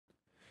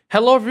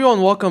Hello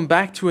everyone, welcome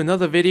back to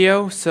another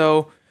video.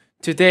 So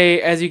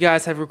today, as you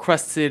guys have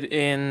requested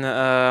in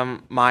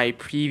my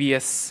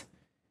previous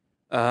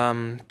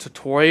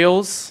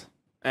tutorials,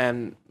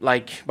 and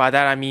like by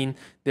that I mean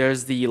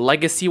there's the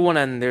legacy one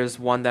and there's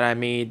one that I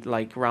made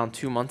like around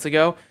 2 months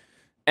ago.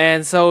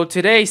 And so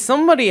today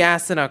somebody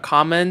asked in a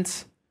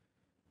comment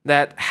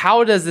that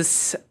how does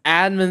this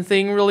admin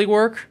thing really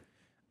work?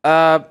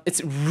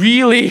 It's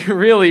really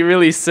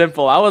really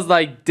simple. I was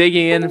like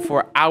digging in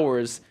for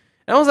hours.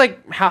 And I was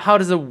like, how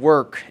does it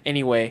work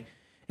anyway?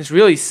 It's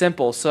really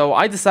simple. So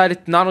I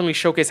decided to not only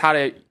showcase how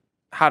to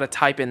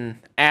type in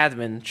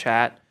admin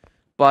chat,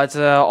 but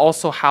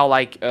also how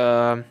like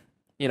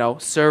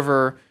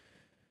server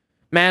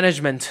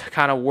management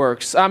kind of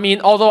works. I mean,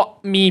 although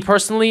me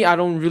personally, I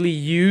don't really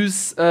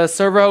use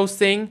server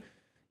hosting,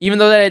 even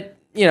though that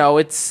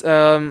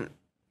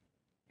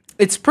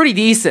it's pretty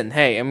decent.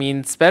 Hey, I mean,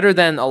 it's better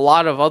than a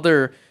lot of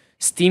other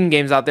Steam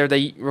games out there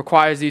that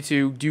requires you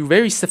to do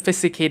very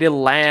sophisticated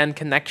LAN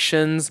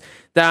connections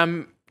that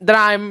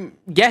I'm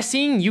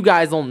guessing you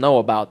guys don't know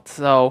about.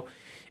 So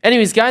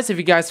anyways, guys, if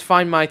you guys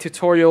find my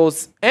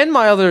tutorials and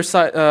my other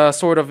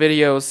sort of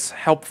videos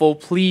helpful,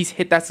 please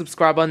hit that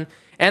subscribe button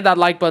and that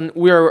like button.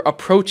 We're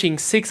approaching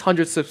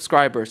 600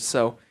 subscribers.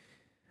 So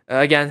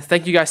again,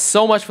 thank you guys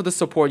so much for the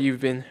support you've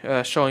been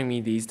showing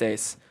me these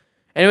days.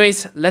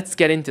 Anyways, let's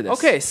get into this.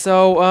 Okay,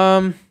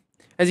 so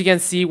as you can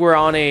see, we're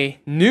on a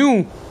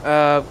new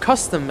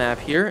custom map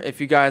here. If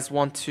you guys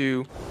want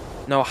to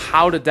know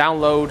how to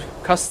download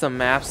custom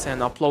maps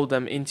and upload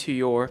them into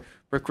your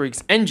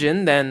BrickRigs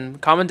engine, then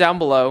comment down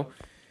below.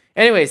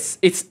 Anyways,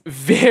 it's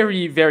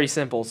very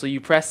simple. So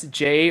you press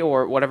J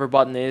or whatever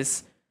button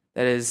is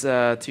that is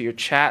to your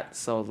chat.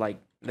 So like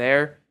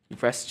there, you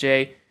press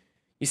J.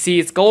 You see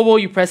it's global,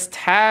 you press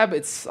tab.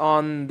 It's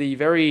on the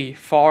very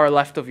far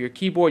left of your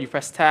keyboard. You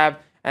press tab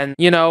and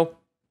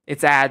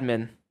it's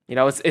admin.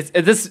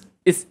 It's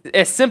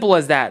as simple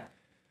as that.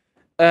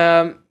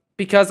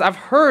 Because I've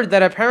heard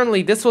that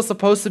apparently this was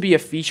supposed to be a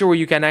feature where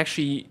you can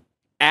actually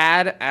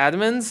add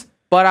admins,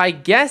 but I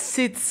guess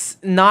it's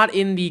not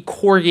in the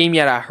core game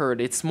yet. I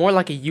heard it's more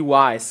like a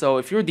UI. So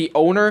if you're the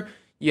owner,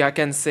 you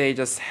can say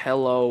just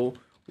hello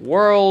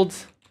world,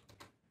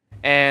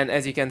 and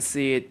as you can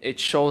see,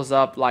 it shows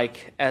up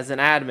like as an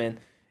admin,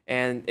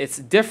 and it's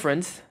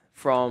different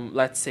from,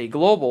 let's say,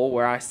 global,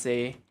 where I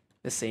say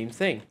the same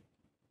thing.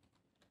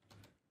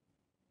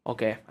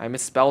 Okay, I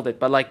misspelled it,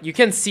 but like you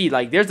can see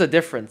like there's a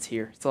difference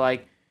here. So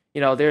like,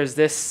 there's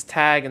this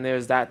tag and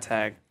there's that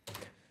tag.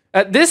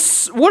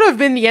 This would have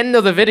been the end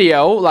of the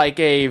video, like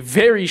a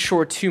very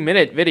short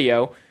 2-minute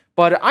video,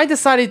 but I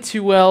decided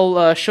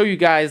to show you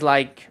guys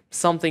like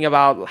something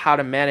about how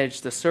to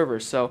manage the server.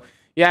 So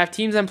you have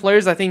teams and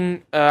players. I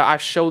think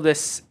I've showed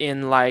this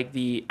in like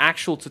the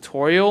actual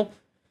tutorial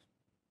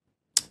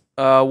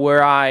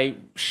where I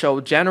show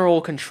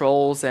general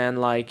controls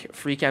and like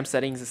free camp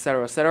settings,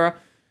 etc, etc.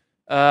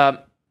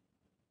 What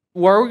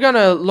we're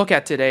gonna look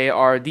at today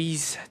are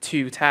these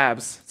two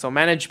tabs. So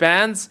manage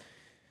bans.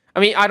 I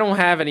mean, I don't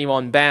have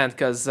anyone banned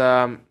because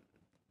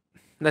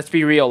let's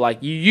be real,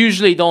 like you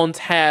usually don't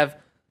have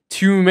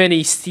too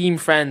many Steam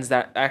friends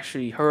that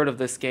actually heard of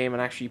this game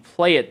and actually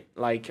play it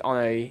like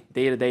on a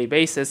day-to-day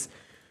basis.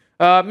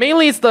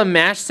 Mainly it's the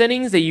match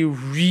settings that you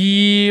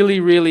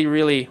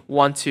really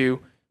want to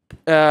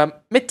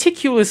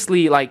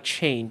meticulously like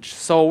change.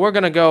 So we're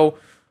gonna go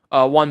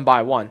one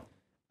by one.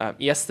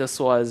 Yes, this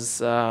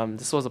was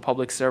a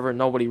public server.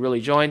 Nobody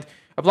really joined.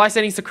 Apply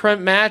settings to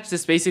current match.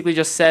 This basically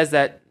just says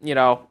that,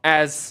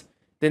 as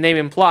the name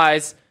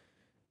implies,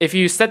 if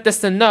you set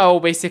this to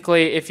no,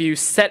 basically, if you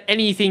set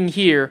anything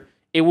here,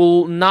 it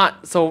will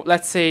not. So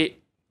let's say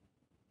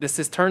this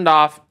is turned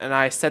off and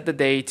I set the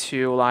day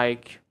to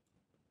like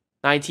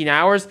 19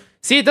 hours.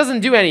 See, it doesn't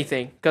do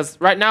anything because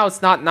right now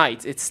it's not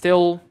night. It's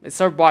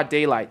server bot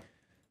daylight.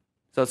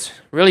 So it's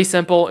really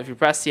simple. If you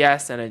press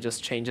yes, and it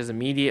just changes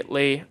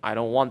immediately. I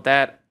don't want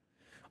that.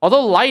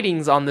 Although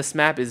lightings on this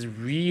map is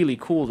really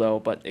cool though,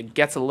 but it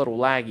gets a little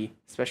laggy,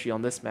 especially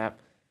on this map.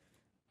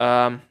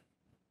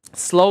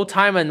 Slow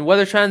time and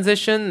weather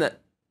transition,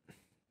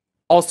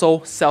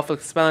 also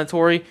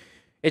self-explanatory.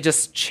 It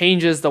just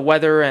changes the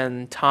weather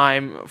and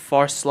time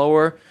far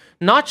slower.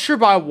 Not sure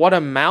by what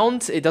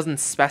amount, it doesn't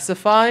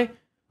specify.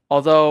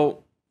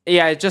 Although,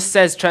 yeah, it just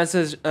says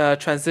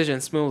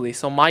transition smoothly.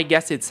 So my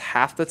guess it's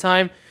half the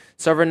time.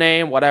 Server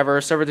name, whatever.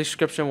 Server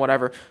description,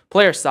 whatever.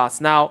 Player slots.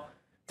 Now,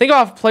 thing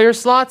about player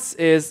slots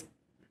is...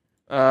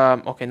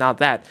 okay, not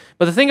that.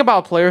 But the thing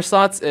about player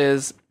slots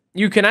is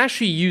you can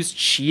actually use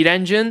Cheat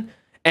Engine,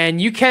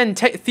 and you can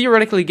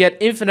theoretically get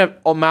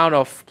infinite amount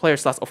of player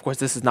slots. Of course,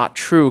 this is not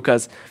true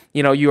because,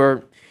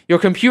 your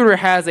computer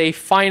has a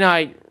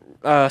finite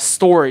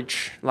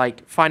storage,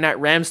 like finite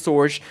RAM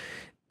storage,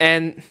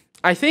 and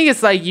I think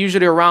it's like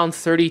usually around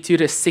 32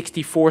 to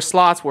 64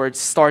 slots where it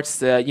starts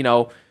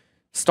to,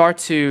 start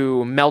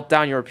to melt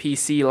down your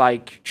PC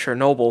like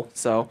Chernobyl.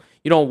 So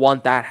you don't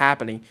want that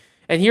happening.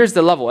 And here's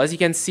the level. As you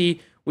can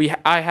see,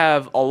 I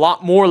have a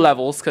lot more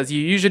levels because you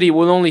usually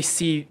will only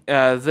see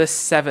this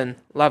 7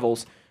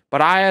 levels.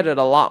 but I added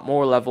a lot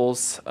more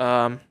levels.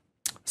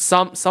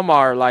 Some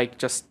are like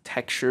just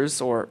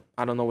textures, or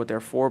I don't know what they're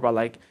for, but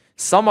like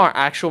some are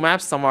actual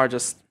maps, some are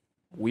just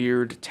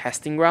weird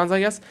testing grounds, I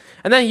guess.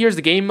 And then here's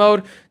the game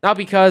mode. Now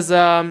because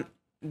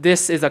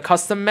this is a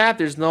custom map,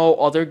 there's no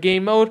other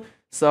game mode.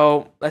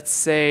 So let's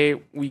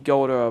say we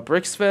go to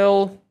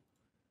Bricksville,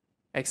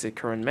 exit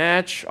current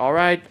match. All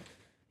right.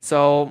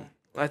 So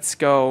let's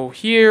go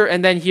here,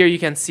 and then here you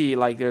can see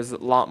like there's a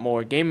lot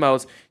more game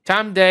modes.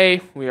 Time day,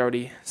 we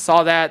already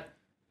saw that.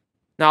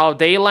 Now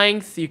day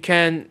length, you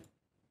can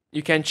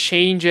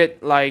change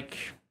it, like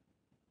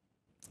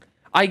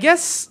I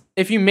guess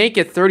if you make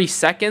it 30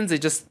 seconds,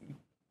 it just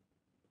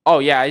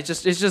it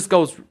just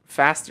goes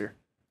faster.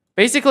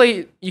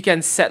 Basically, you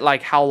can set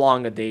like how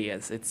long a day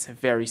is. It's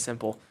very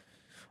simple.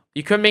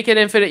 You could make it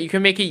infinite, you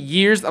can make it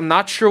years. I'm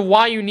not sure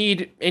why you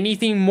need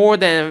anything more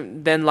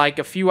than like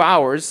a few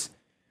hours.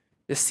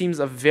 This seems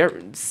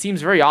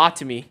very odd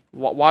to me.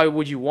 Why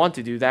would you want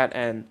to do that?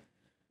 And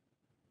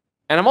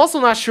I'm also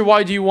not sure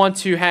why do you want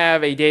to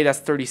have a day that's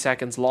 30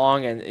 seconds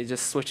long and it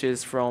just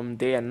switches from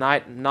day and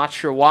night. I'm not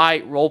sure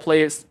why.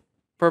 Roleplay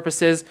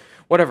purposes,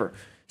 whatever.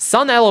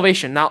 Sun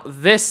elevation. Now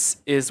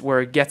this is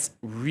where it gets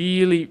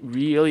really,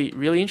 really,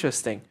 really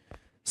interesting.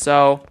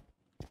 So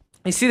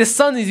you see the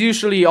sun is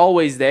usually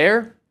always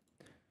there.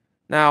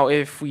 Now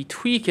if we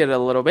tweak it a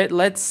little bit,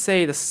 let's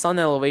say the sun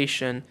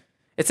elevation.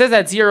 It says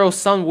that 0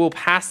 sun will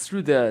pass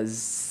through the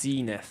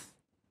zenith.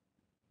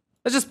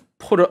 Let's just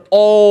put it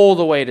all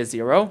the way to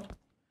 0.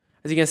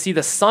 As you can see,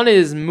 the sun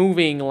is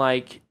moving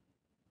like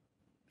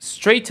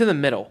straight to the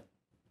middle,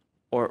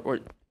 or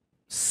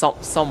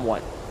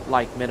somewhat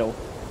like middle.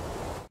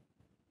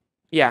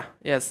 Yeah,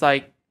 it's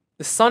like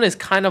the sun is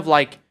kind of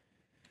like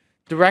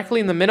directly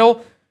in the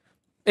middle.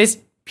 It's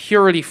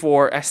purely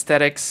for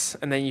aesthetics,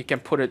 and then you can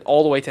put it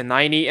all the way to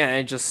 90,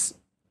 and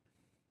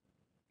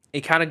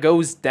it kind of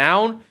goes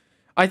down.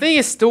 I think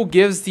it still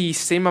gives the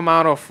same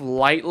amount of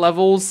light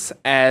levels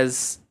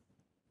as...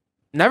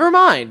 Never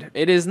mind.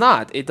 It is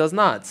not. It does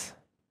not.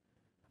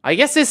 I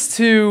guess it's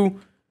to...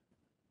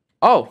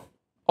 Oh,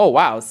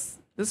 wow. This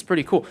is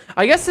pretty cool.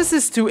 I guess this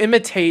is to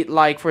imitate,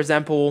 like, for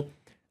example,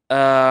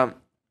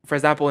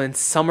 in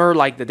summer,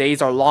 like, the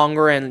days are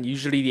longer and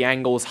usually the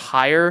angle is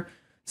higher.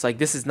 It's like,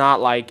 this is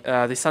not like...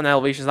 the sun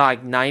elevation is not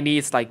like 90.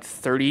 It's like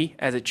 30,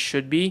 as it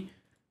should be.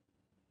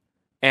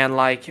 And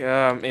like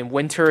in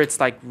winter, it's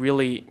like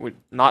really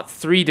not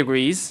 3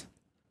 degrees,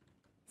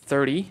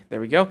 30. There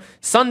we go.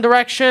 Sun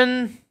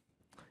direction.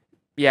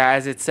 Yeah,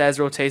 as it says,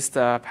 rotates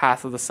the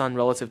path of the sun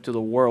relative to the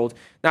world.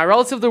 Now,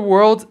 relative to the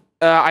world,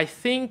 I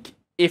think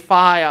if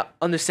I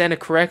understand it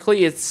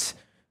correctly, it's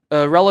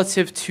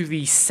relative to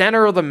the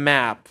center of the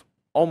map.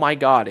 Oh my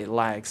god, it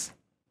lags.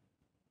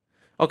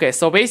 Okay,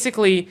 so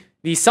basically,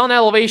 the sun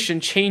elevation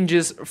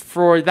changes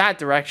for that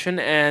direction,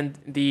 and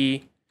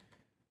the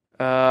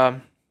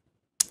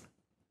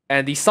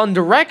sun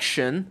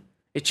direction,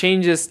 it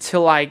changes to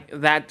like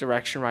that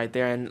direction right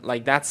there, and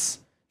like that's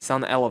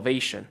sun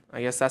elevation.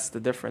 I guess that's the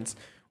difference.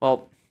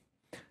 Well,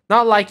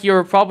 not like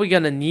you're probably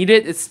gonna need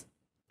it. It's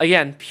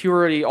again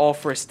purely all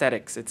for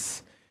aesthetics.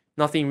 It's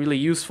nothing really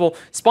useful.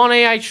 Spawn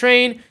AI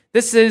train.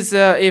 This is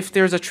if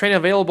there's a train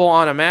available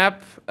on a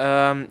map,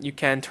 you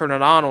can turn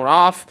it on or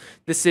off.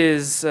 This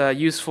is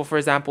useful, for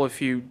example,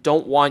 if you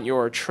don't want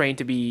your train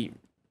to be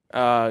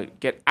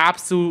get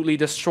absolutely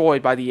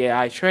destroyed by the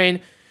AI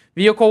train.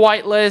 Vehicle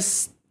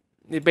whitelist,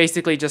 it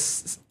basically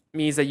just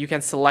means that you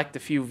can select a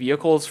few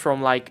vehicles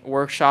from like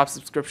workshop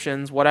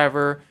subscriptions,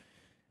 whatever,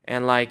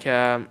 and like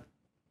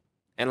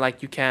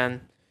you can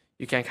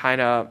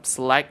kind of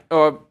select,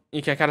 or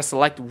you can kind of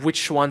select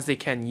which ones they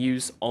can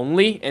use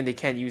only, and they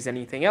can't use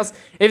anything else.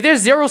 If there's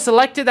 0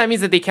 selected, that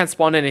means that they can't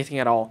spawn anything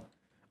at all.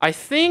 I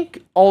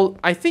think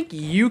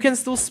you can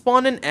still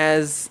spawn in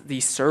as the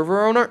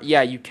server owner.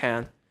 Yeah, you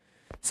can.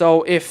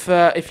 So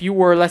if you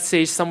were, let's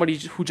say, somebody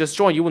who just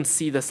joined, you wouldn't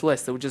see this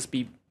list. It would just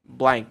be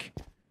blank.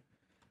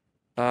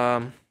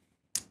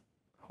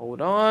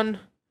 Hold on.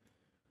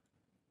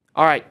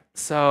 All right,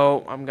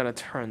 so I'm gonna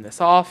turn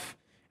this off.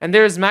 And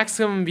there's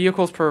maximum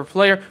vehicles per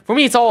player. For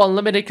me, it's all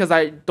unlimited because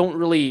I don't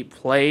really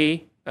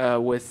play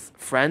with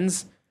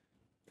friends,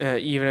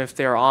 even if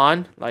they're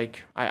on.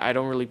 Like I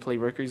don't really play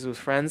Rickeries with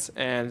friends,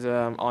 and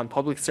on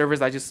public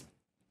servers, I just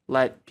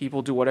let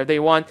people do whatever they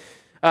want.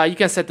 You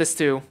can set this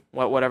to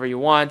whatever you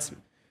want.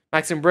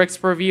 Maximum bricks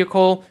per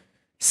vehicle.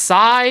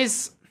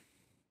 Size.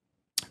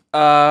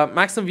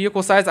 Maximum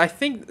vehicle size. I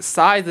think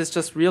size is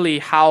just really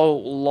how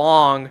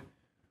long,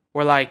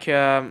 or like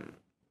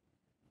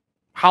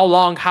how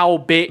long, how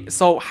big.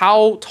 So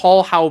how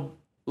tall, how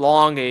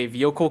long a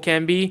vehicle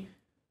can be.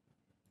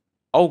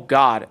 Oh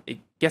god, it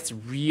gets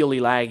really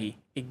laggy.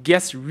 It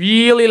gets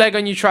really laggy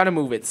when you try to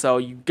move it. So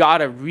you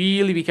gotta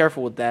really be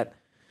careful with that.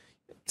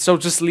 So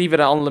just leave it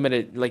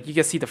unlimited. Like you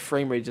can see the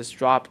frame rate just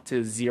drop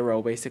to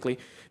 0 basically.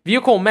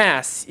 Vehicle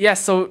mass.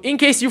 Yes, so in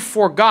case you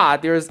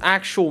forgot, there's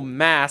actual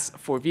mass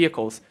for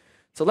vehicles.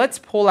 So let's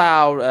pull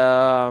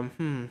out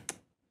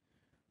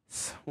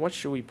what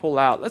should we pull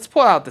out? Let's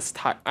pull out this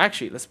type.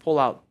 Actually, let's pull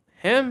out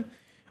him.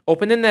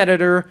 Open an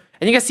editor,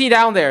 and you can see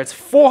down there, it's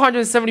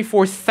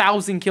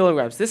 474,000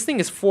 kilograms. This thing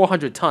is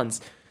 400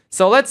 tons.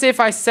 So let's say if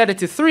I set it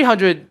to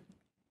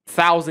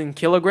 300,000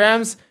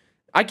 kilograms,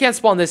 I can't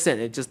spawn this in.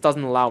 It just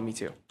doesn't allow me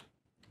to.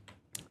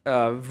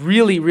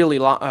 Really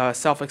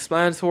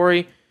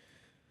self-explanatory.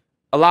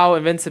 Allow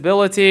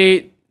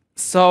invincibility.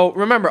 So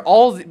remember,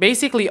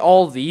 basically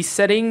all these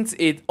settings,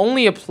 it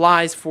only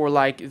applies for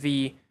like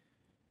the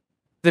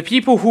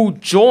people who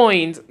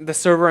joined the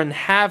server and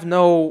have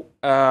no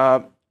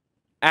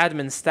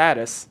admin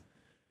status.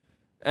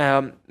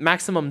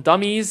 Maximum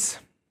dummies.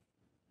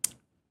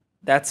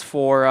 That's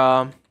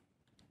for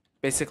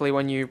basically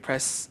when you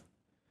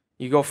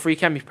go free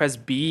cam, you press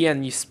B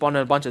and you spawn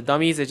a bunch of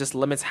dummies. It just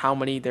limits how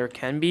many there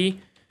can be.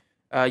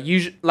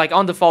 Usually, like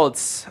on default,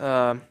 it's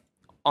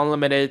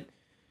unlimited.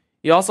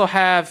 You also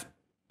have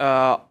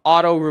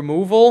auto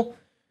removal.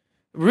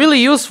 Really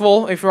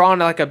useful if you're on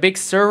like a big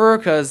server,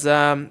 because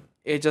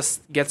it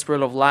just gets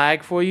rid of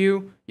lag for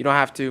you. You don't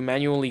have to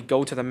manually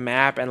go to the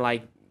map and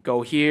like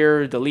go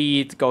here,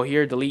 delete, go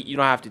here, delete. You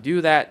don't have to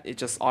do that. It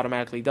just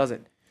automatically does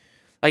it.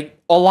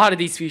 Like a lot of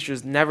these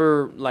features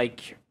never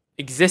like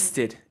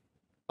existed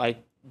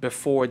like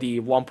before the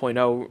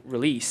 1.0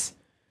 release.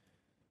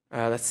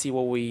 Let's see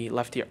what we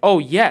left here. Oh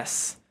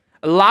yes,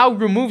 allow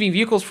removing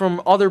vehicles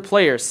from other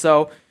players.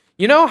 So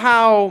you know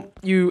how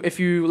if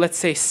you let's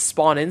say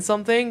spawn in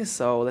something.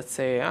 So let's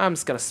say I'm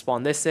just gonna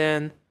spawn this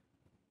in.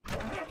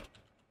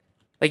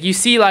 Like you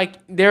see, like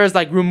there's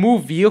like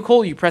remove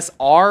vehicle. You press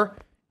R,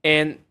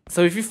 and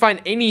so if you find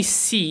any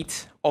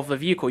seat of the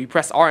vehicle, you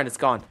press R and it's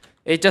gone.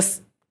 It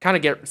just kind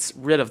of gets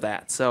rid of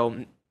that. So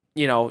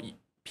you know,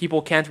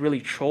 people can't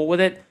really troll with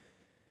it.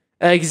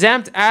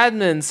 Exempt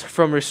admins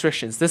from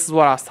restrictions. This is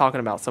what I was talking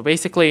about. So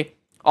basically,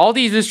 all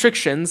these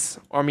restrictions,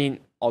 or I mean,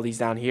 all these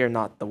down here,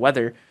 not the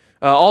weather.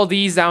 All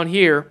these down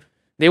here,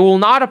 they will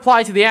not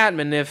apply to the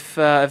admin if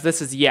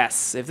this is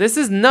yes. If this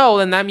is no,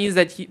 then that means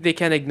that they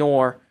can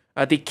ignore.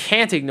 They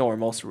can't ignore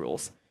most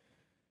rules.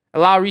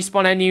 Allow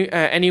respawn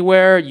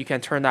anywhere. You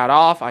can turn that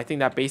off. I think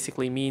that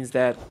basically means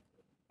that.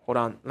 Hold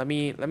on. Let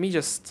me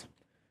just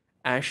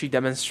actually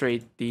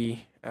demonstrate the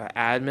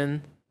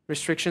admin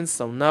restrictions.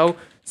 So no.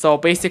 So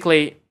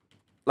basically,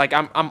 like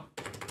I'm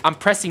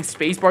pressing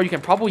spacebar. You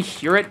can probably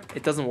hear it.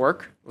 It doesn't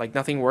work. Like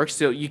nothing works.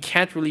 So you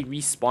can't really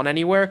respawn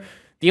anywhere.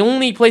 The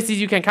only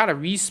places you can kind of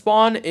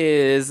respawn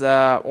is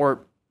or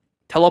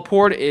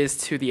teleport is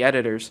to the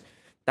editors.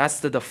 That's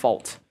the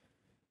default.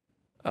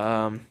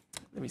 Let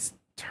me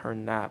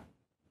turn that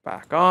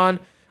back on.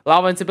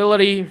 Allow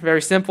invincibility,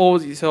 very simple.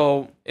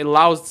 So it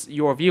allows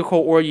your vehicle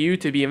or you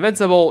to be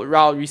invincible.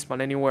 Allow respawn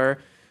anywhere.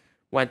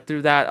 Went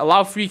through that.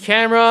 Allow free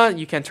camera.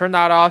 You can turn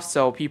that off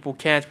so people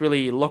can't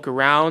really look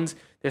around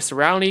their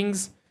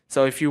surroundings.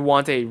 So if you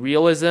want a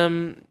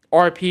realism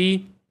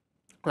RP,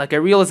 like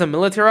a realism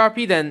military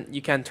RP, then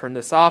you can turn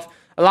this off.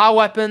 Allow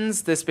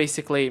weapons. This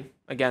basically,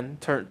 again,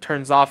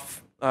 turns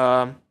off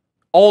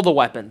all the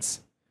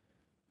weapons.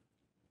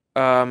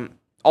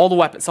 All the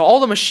weapons. So all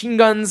the machine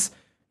guns,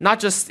 not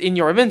just in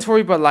your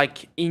inventory, but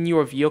like in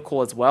your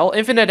vehicle as well.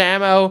 Infinite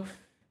ammo.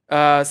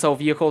 So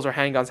vehicles or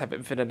handguns have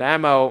infinite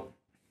ammo.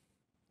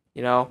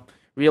 You know,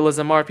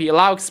 realism RP.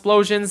 Allow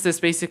explosions. This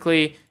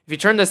basically, if you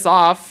turn this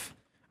off,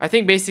 I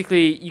think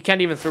basically you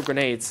can't even throw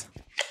grenades.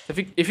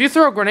 If you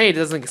throw a grenade, it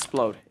doesn't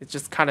explode. It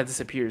just kind of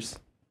disappears.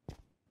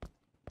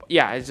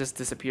 Yeah, it just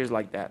disappears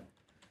like that.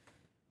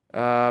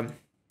 And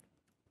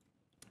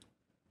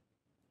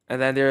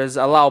then there's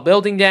allow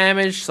building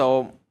damage.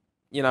 So,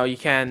 you know, you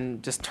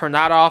can just turn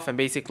that off and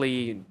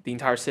basically the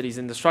entire city is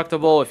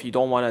indestructible if you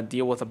don't want to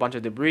deal with a bunch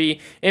of debris.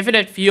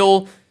 Infinite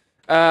fuel.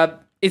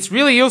 It's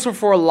really useful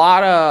for a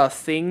lot of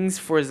things.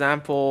 For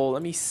example,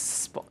 let me...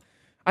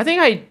 I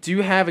think I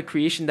do have a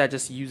creation that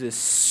just uses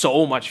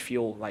so much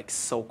fuel, like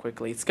so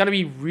quickly. It's going to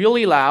be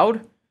really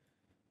loud.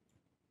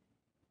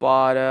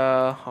 But,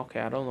 okay,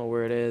 I don't know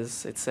where it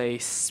is. It's a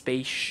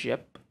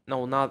spaceship.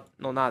 No,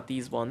 not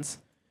these ones.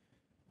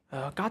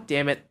 God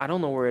damn it, I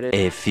don't know where it is.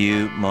 A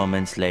few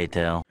moments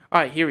later.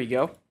 Alright, here we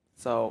go.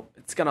 So,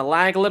 it's gonna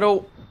lag a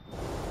little.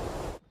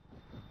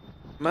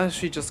 I'm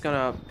actually just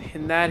gonna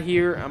pin that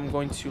here. I'm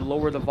going to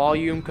lower the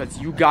volume because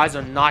you guys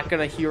are not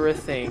gonna hear a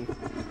thing.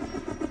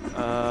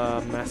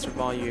 Master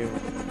volume.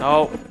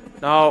 No.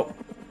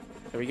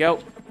 There we go.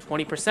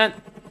 20%.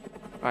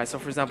 Alright, so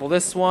for example,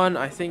 this one,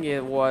 I think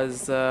it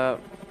was, yeah,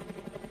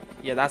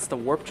 that's the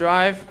warp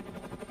drive.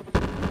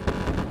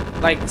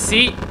 Like,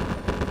 see?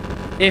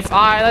 If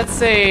I, let's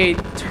say,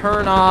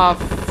 turn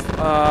off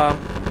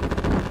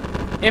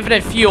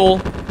infinite fuel,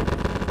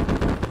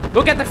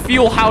 look at the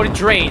fuel, how it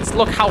drains.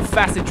 Look how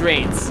fast it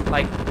drains.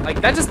 Like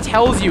that just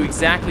tells you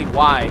exactly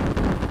why.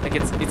 Like,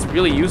 it's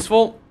really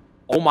useful.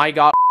 Oh my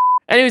god.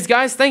 Anyways,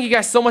 guys, thank you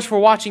guys so much for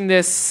watching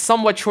this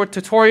somewhat short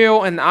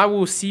tutorial, and I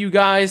will see you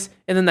guys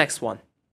in the next one.